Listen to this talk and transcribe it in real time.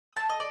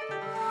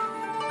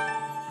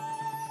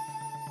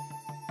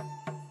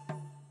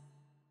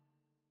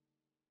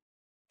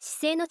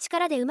姿勢の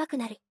力で上手く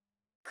なる。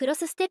クロ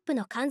スステップ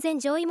の完全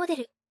上位モデ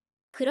ル。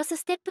クロス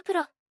ステッププ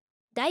ロ。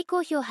大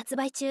好評発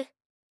売中。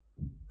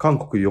韓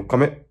国4日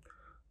目。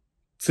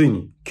つい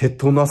に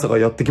決闘の朝が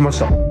やってきまし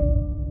た。イ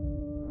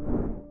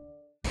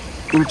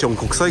ンチョン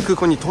国際空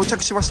港に到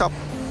着しました。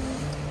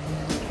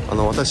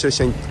私と一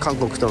緒に韓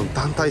国との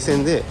団体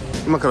戦で、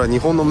今から日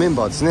本のメン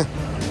バーですね。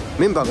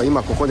メンバーが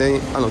今ここ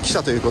で来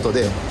たということ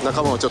で、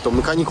仲間をちょっと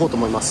迎えに行こうと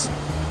思います。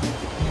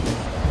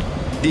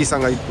D さ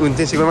んが運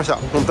転してくれました。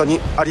本当に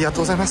ありがと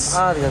うございます。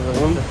ありがとうござ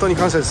います。本当に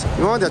感謝です。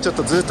今まではちょっ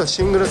とずっと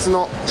シングルス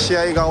の試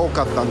合が多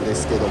かったんで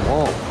すけど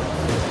も、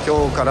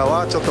今日から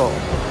はちょっと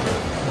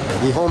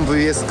日本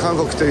VS 韓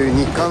国とい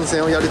う日韓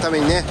戦をやるため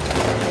にね、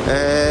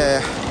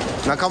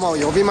仲間を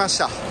呼びまし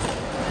た。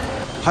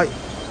はい、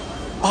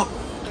あ、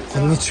こ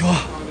んにち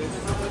は。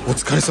お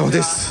疲れ様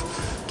です。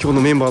今日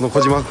のメンバーの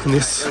小島君で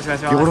す。よ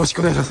ろし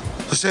くお願いします。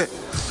そして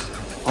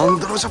ア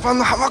ンドロジャパン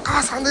の濱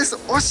川さんです。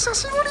お久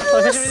しぶりです。お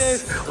久しぶりで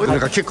す。なん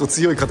か結構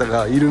強い方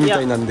がいるみ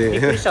たいなんで、びっ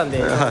くりしたんで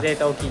デー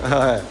タを聞いて、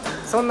はい、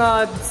そん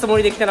なつも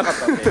りで来てなかっ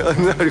たんで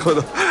なるほ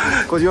ど。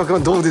小島君は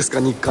どうですか、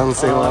日韓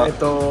戦は。はい、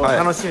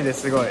楽しみで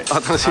す。すごい。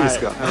楽しみです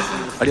か、はい、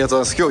ありがとうござ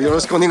います。今日よ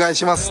ろしくお願い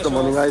します。どう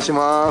もお願いし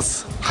ま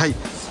す。はい、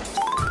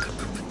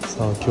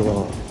さあ今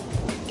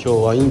日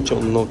はインチ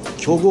ョンの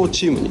強豪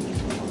チームに、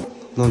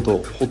なん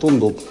とほとん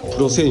どプ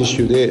ロ選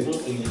手で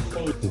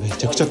め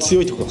ちゃくちゃ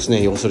強いってことです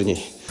ね。要する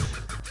に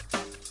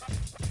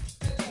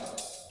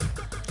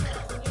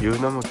ユ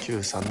ーナム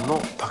級さん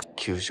の卓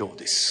球場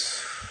で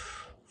す。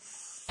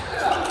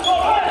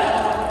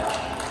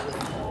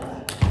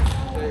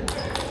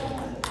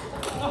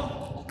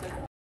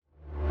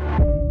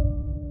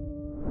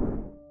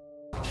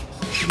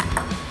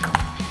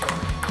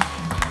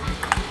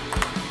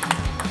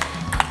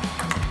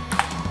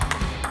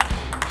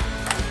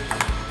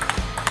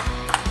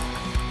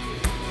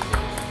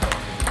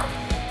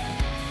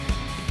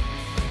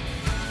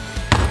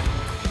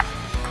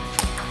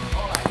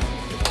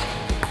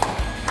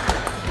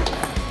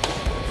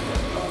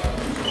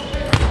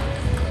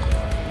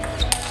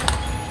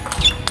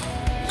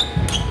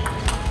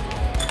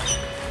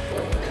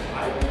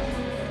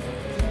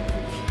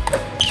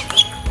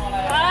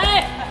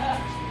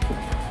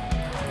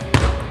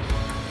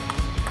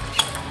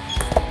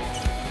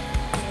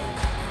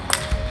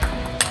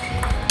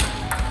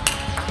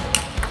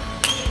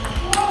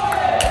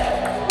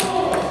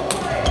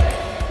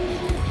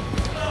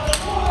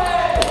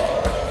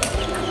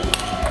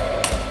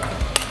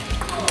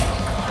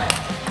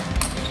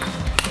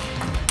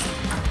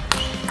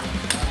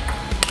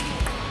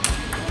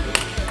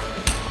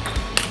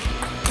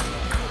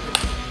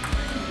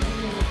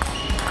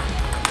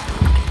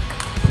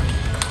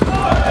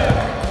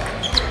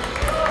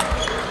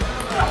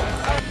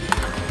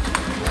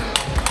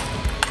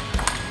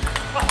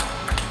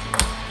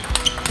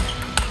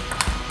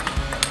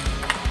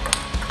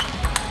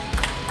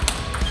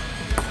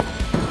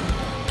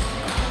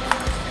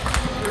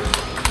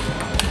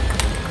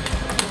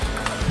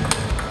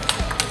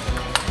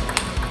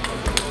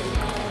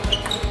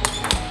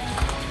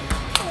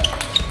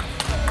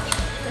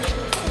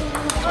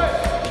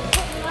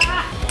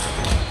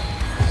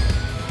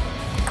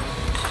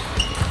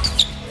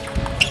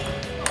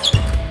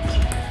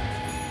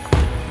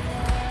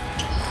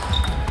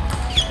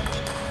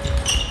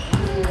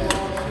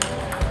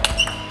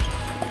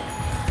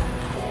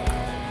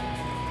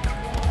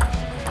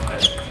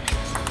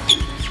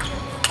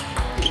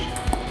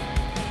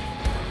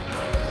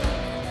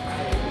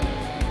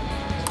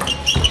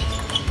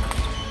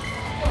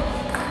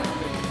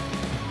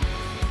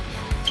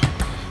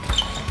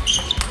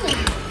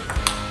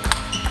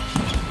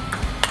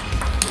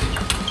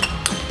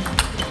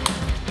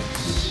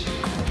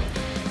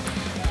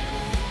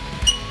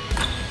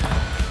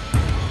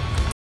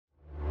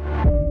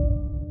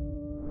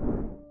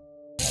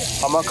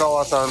浜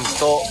川さん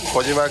と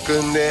小島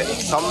くんで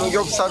サムギ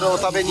ョプサルを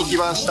食べに来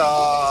まし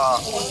た。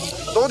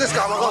どうです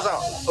か、浜川さ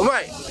ん。うま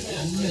い。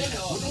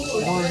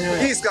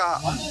いいですか。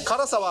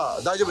辛さ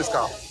は大丈夫です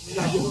か。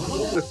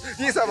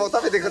兄さんも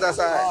食べてくだ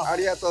さい。あ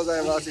りがとうご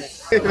ざいます。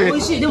美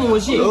味しい。でも美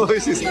味しい。美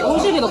味しいですか。美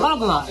味しいけど辛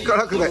くない。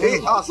辛くない。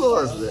あ、そ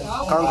うなんですね。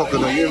韓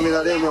国の有名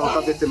な冷麺を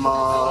食べて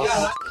ま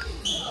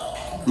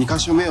す。2カ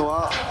所目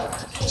は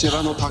こち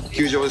らの卓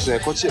球場です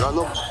ね。こちら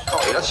の可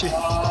愛らしい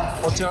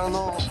こちら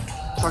の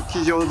卓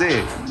球場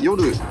で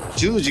夜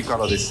10時か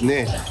らです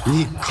ね、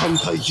日韓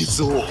対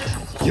決を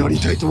やり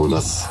たいと思いま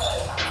す。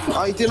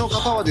相手の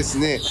方はです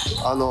ね、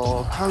韓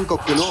国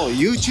の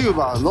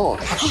YouTuber の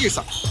タクキュ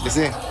さんです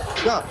ね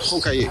が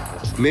今回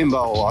メン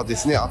バーをで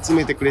すね集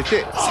めてくれ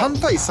て、3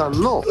対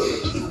3の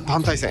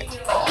団体戦、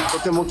と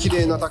ても綺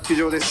麗な卓球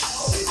場で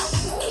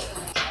す。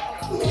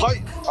は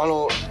い、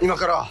今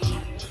から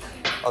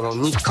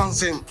日韓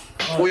戦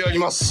をやり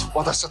ます、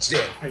私たちで。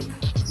はい、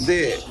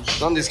で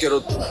なんですけ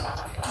ど、じ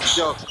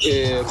ゃあ、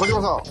小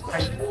島さん、は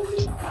い、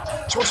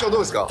調子はどう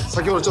ですか。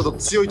先ほどちょっと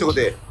強いところ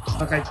でお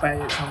腹いっぱい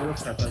サムギョプ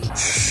サル食べて頑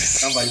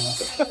張りま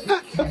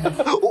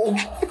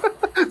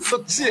す。そ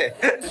っちへ。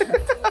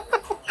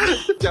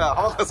じゃゃあ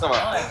浜川様。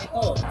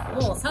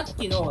もうさっ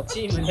きの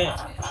チームで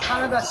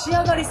体仕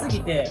上がりす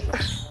ぎて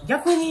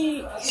逆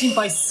に心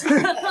配っす。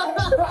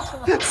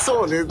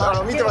そうね、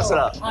見てました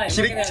ら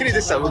キレッキレ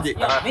でした動き。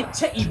めっ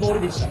ちゃいいボー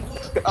ルでし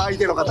た。相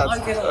手の方。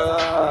相手の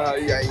方。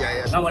いや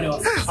頑張りま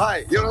す。は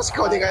い、よろし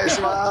くお願い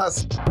しま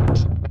す。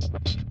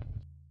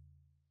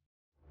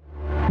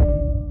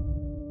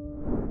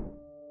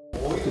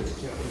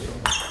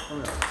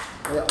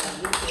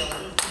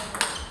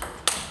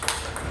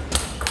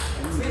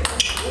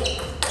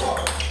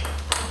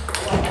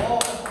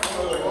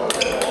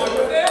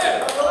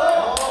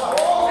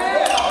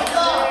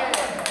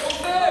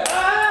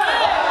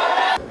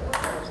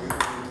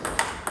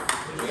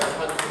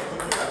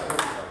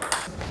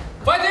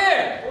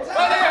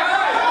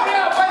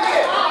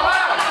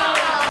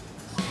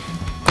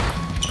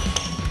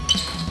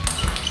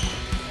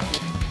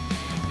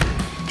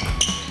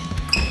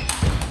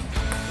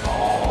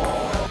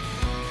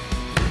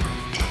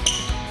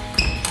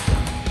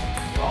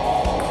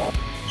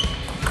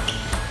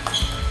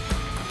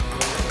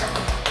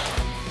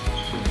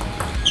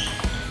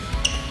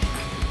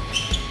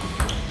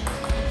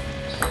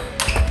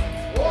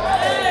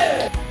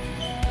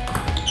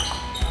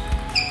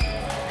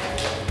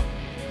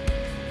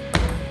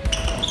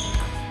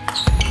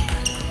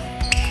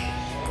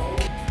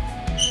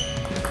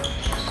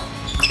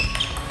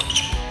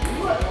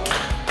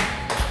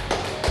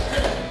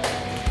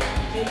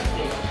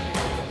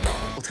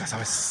お疲れ様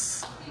で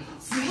す。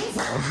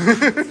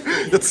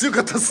いや強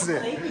かったっす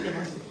ね。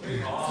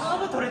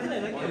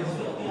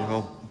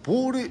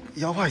ボール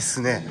やばいっ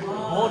すね。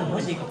ボール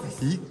マジいかついっ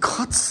す。い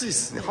かついっ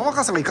すね。浜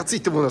川さんがいかつい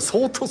ってものは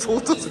相当。サー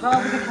ブで勝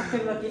って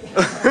るだけ。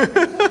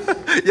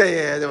い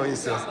やでもいいっ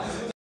すよ。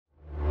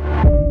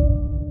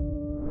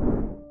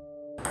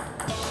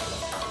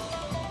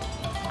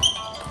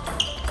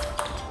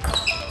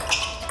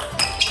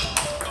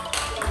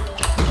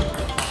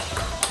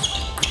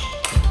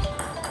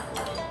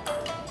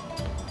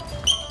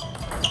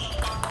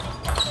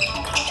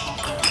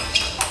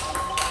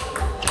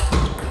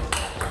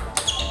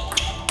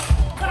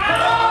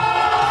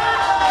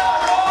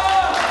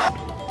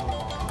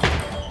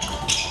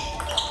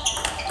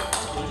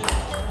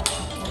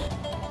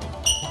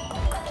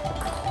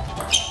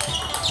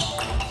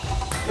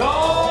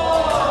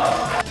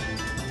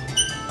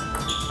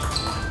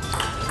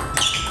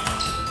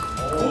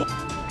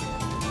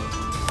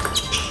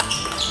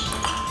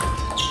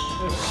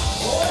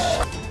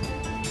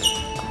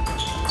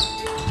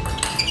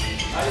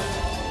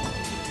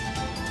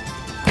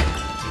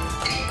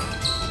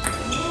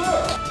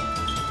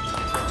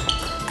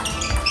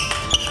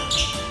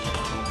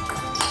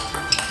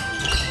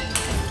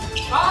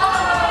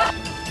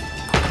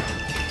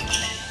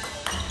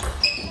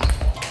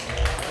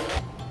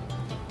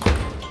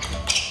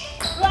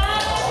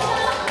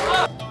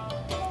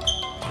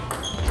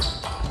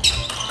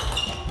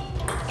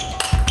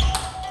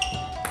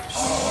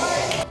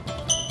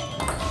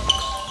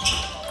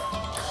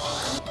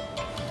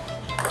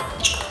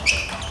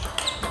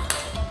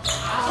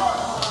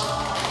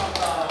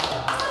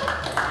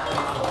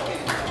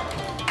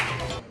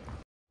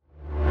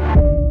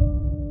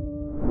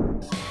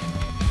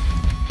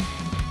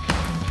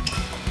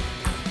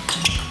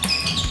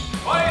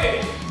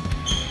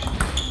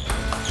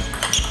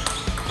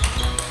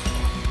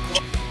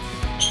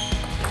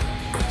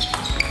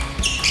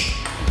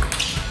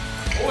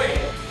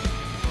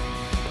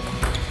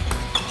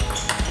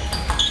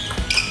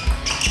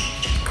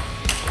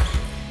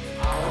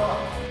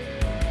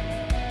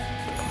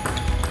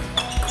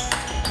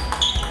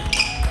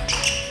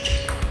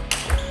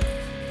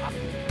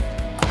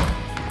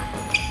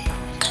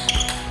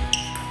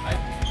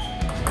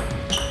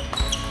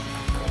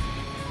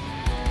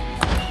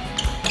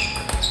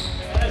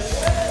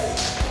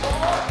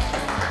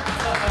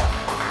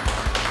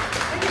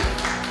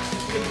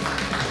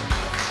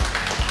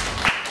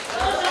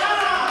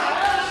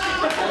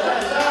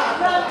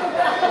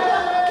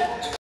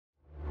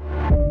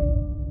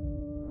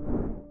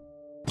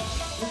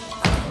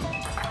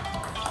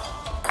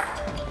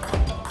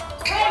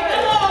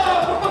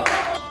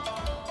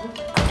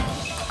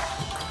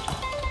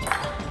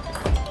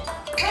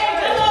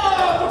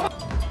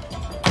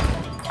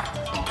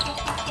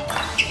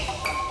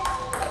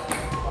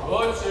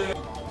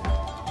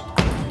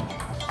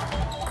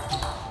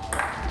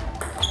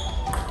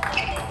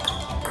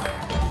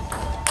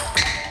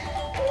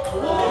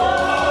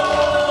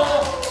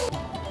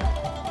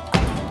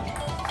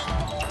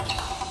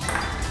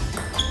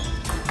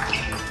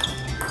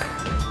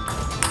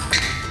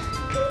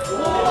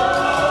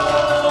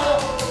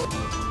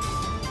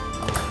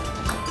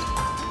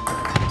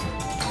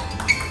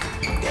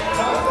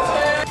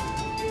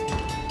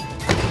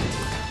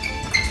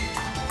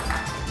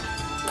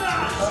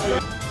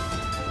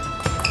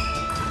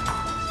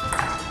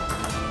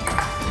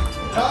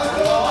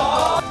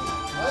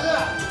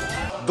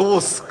どう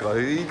っすか、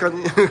いい感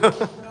じ。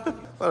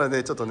まだ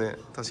ねちょっとね、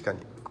確かに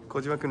小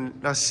島君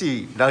ら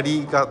しいラ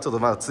リーがちょっと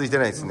まだ続いて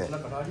ないですね。な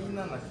んかラリー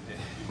なんだって。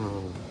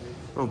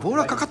ボール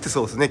はかかって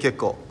そうですね。結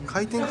構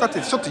回転かかっ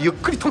ててちょっとゆっ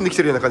くり飛んでき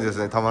てるような感じです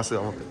ね。球数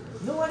が持って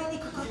の割に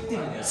かかって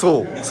るね。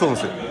そうなんですよ。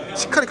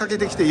しっかりかけ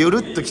てきてゆ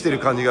るっときてる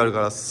感じがあるか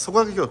ら、そ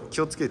こだけ今日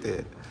気をつけ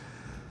て、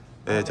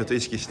ちょっと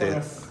意識し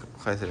て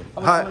返せる。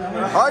はい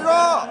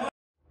はい。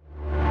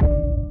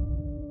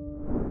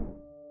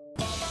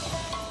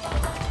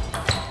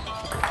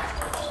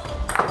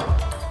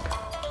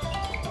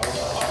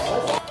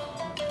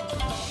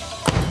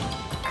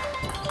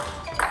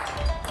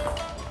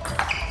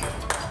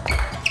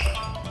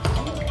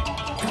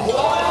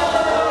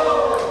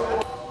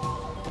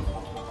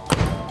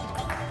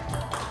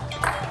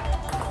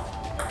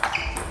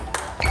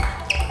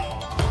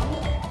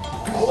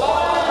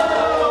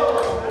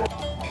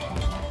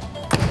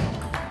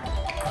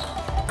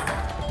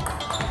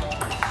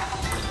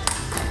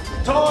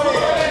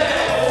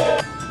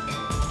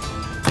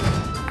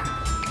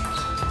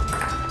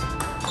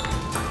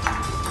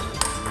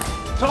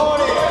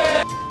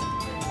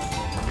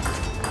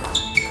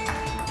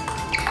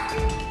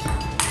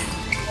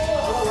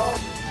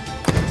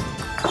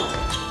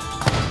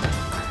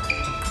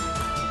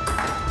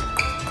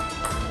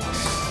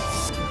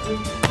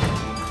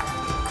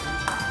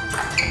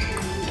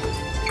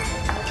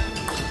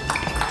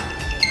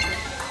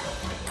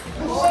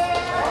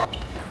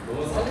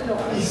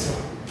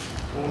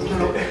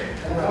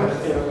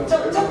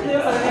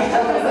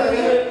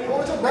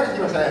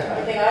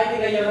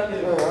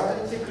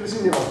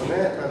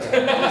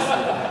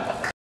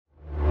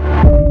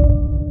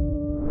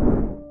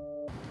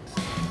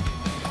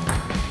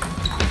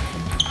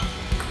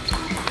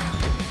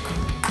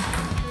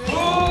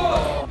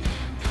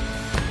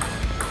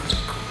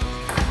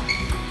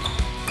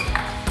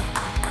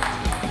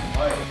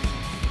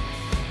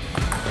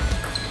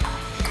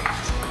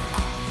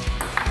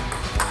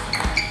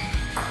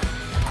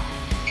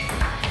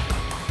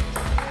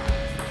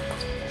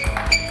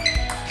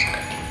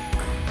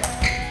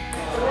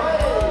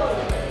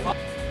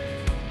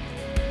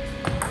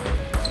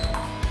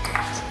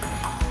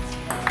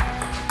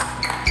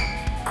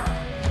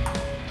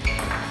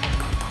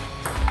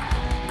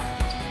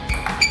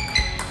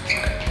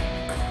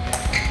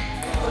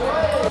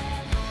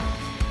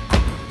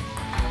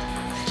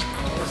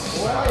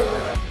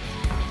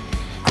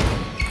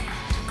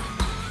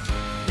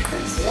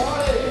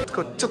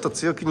ちょっと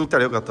強気にいった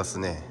らよかったです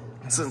ね。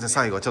ツンって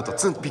最後ちょっと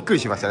ツンびっくり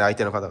しましたね、相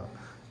手の方が。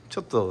ち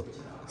ょっと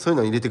そういう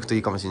の入れていくとい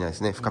いかもしれないで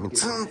すね。深み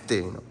ツンって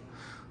いうの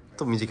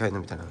と短いの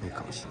みたいなのがいい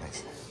かもしれないで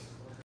すね。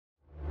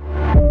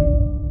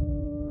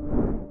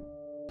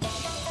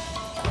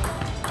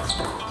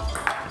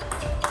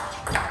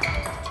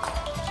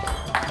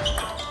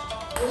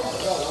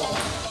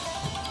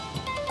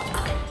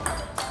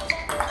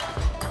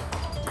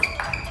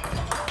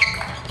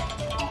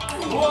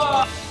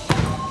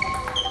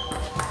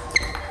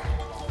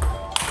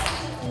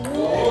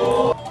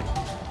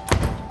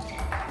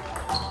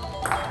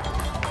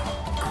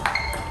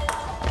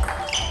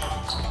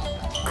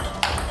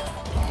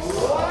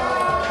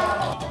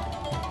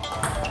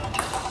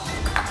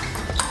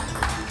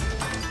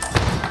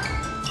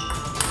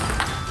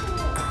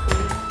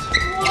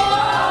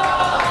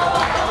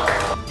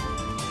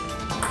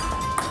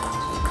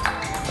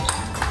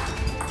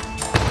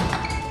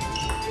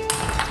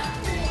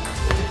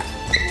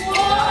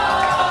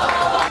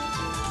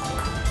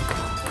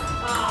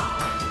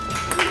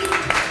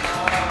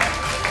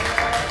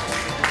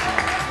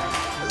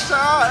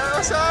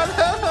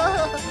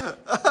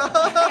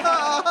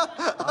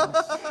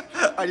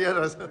ありがと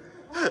うございます。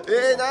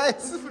ナイ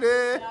スプレ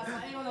ー。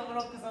最後のブ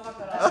ロック下がっ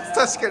たら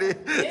確かに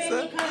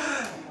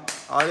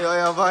あれは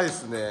やばいで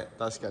すね。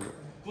確かに。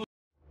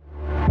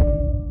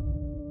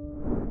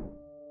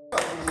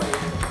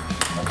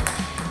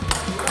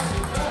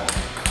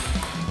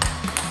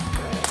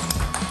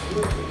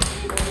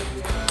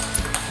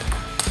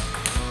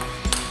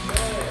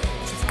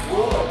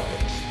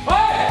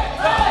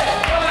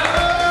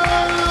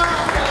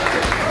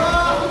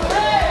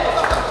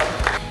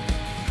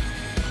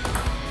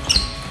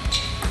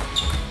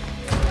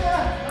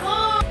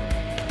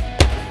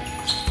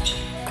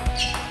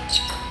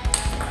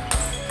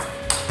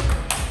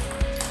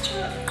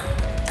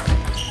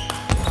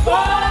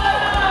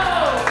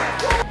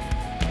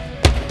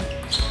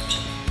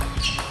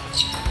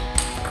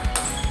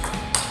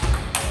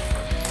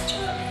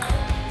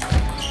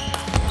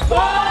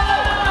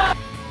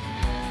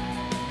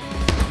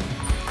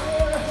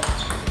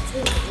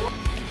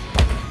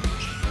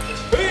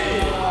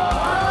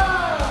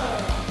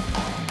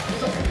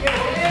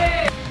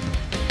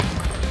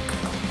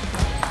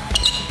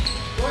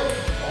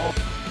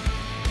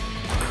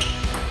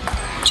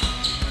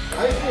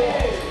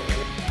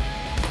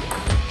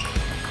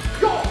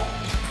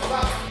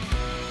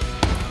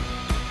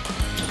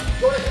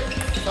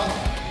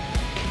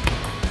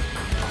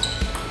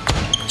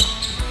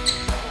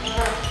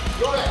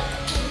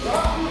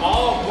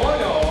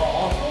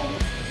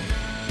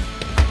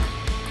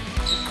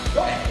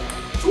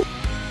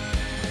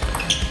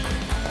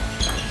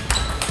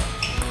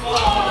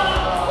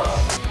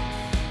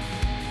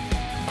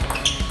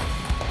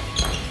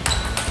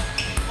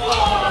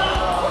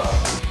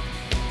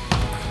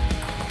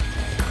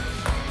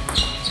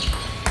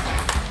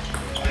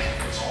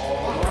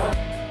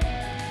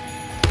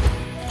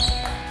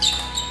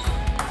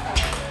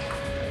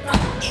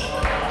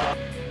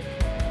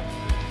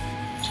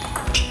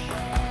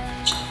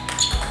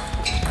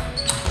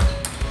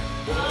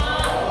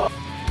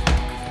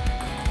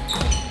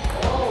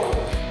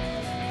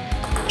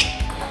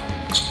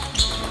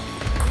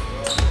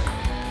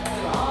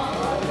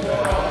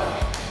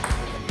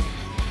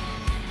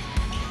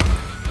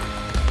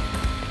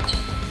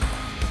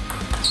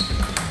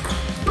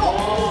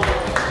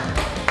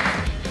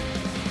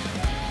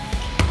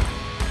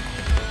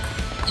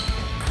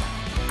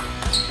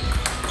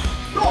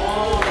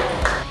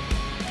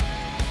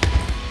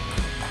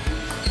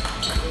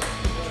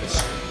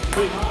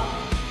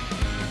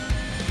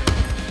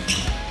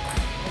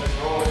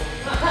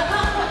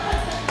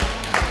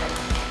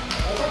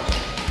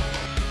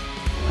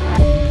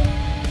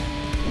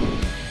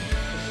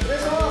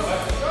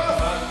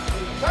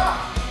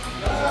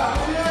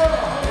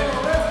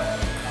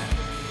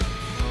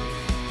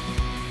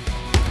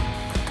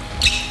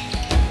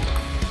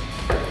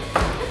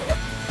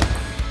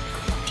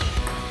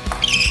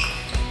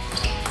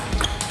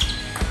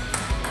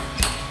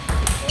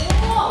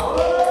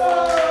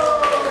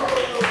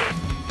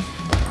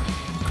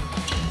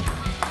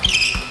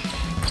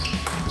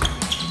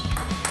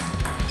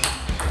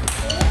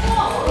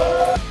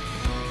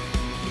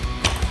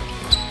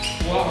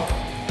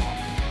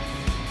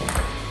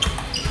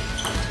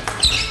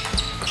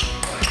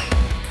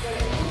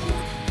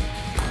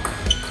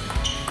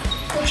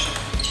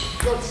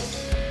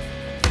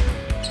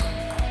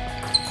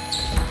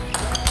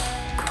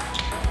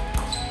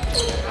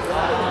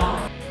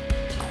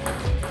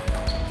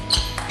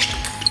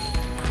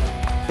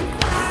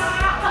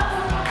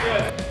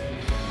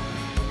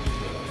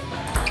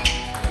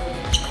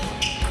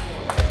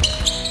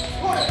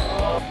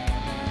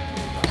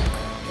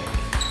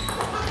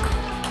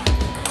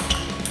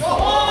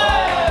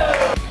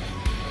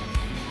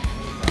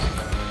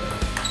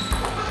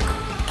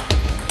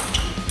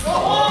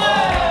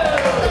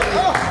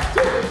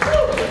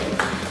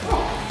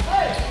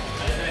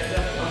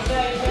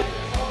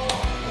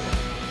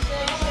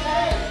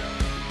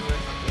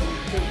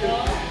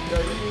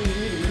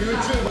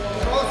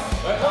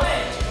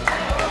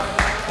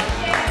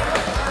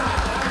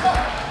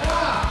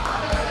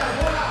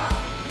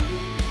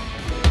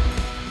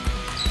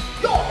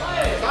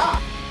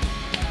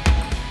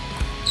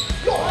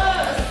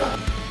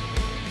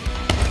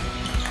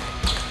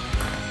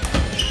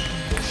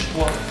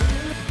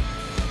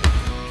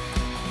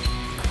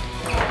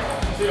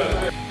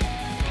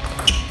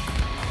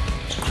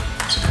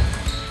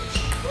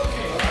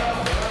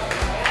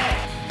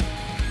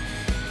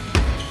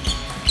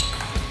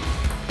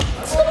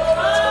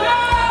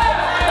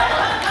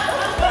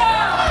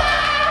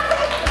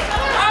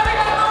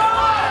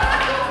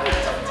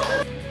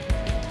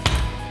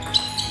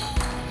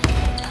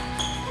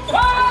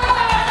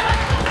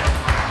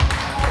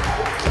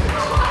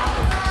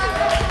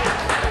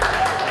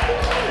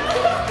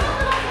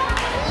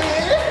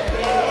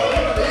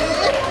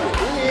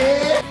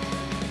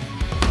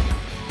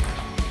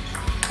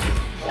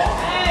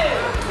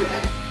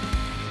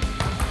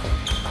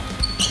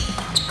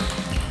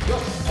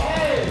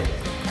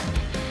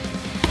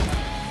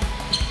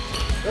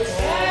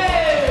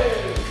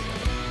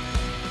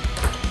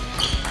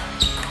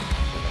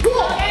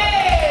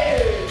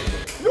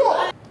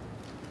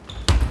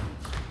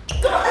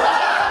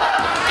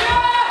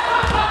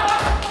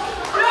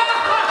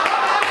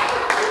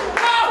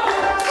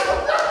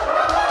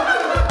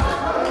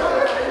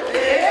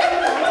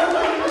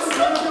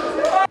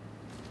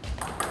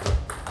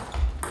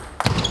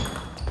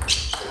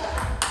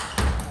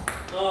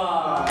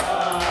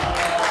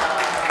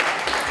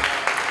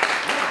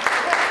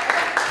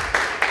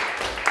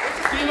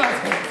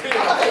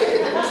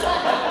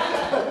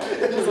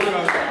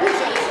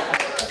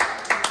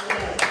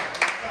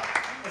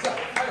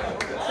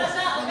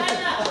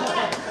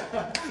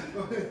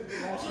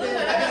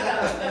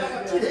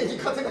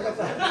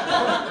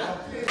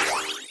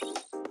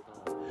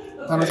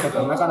楽しかっ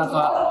た。なかな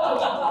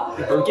か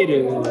やっぱ受け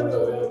るボ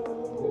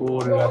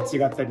ール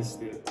が違ったりし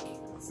て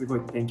すご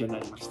い勉強にな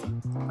りました。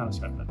楽し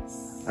かったで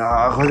す。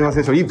小島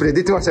選手いいプレー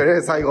出てました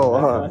ね、最後。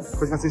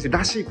小島選手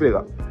らしいプレー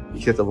がで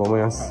きたと思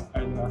います。あ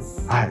りがとうございま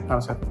す。はい、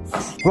楽しかったで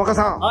す。小若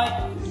さん、はい。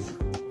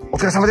お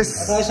疲れ様で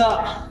す。お疲れ様でし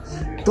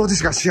た。どうで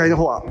すか、試合の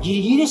方は。ギ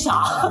リギリでし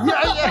た。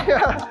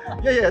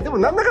いや、でも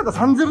なんだかんだ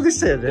 3-0 でし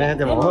たよね、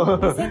でも。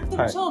セット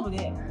の勝負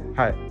で、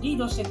リー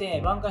ドして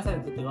て挽回され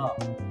た時は、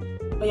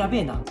やべ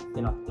えなっ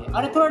てなって、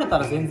あれ取られた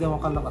ら全然分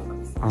かんなかったん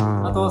です。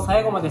あと、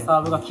最後まで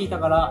サーブが効いた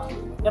から、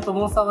やっぱ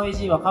モンスター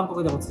YG は韓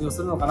国でも通用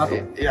するのかなと。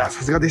いや、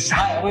さすがでした。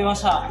はい、思いま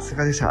した。さす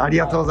がでした。あり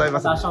がとうございま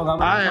す。明日も頑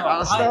張り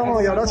ましょう。はい、明日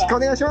もよろしくお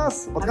願いしま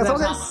す。お疲れ様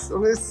です。お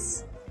疲れ様で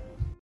す。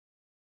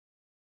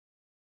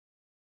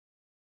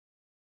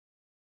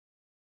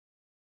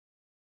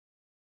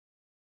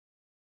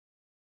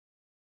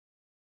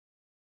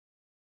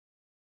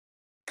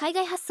海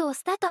外発送を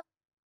スタート。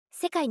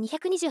世界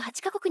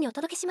228カ国にお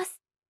届けします。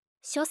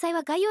詳細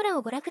は概要欄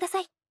をご覧くださ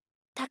い。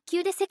卓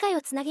球で世界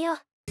をつなげよ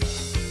う。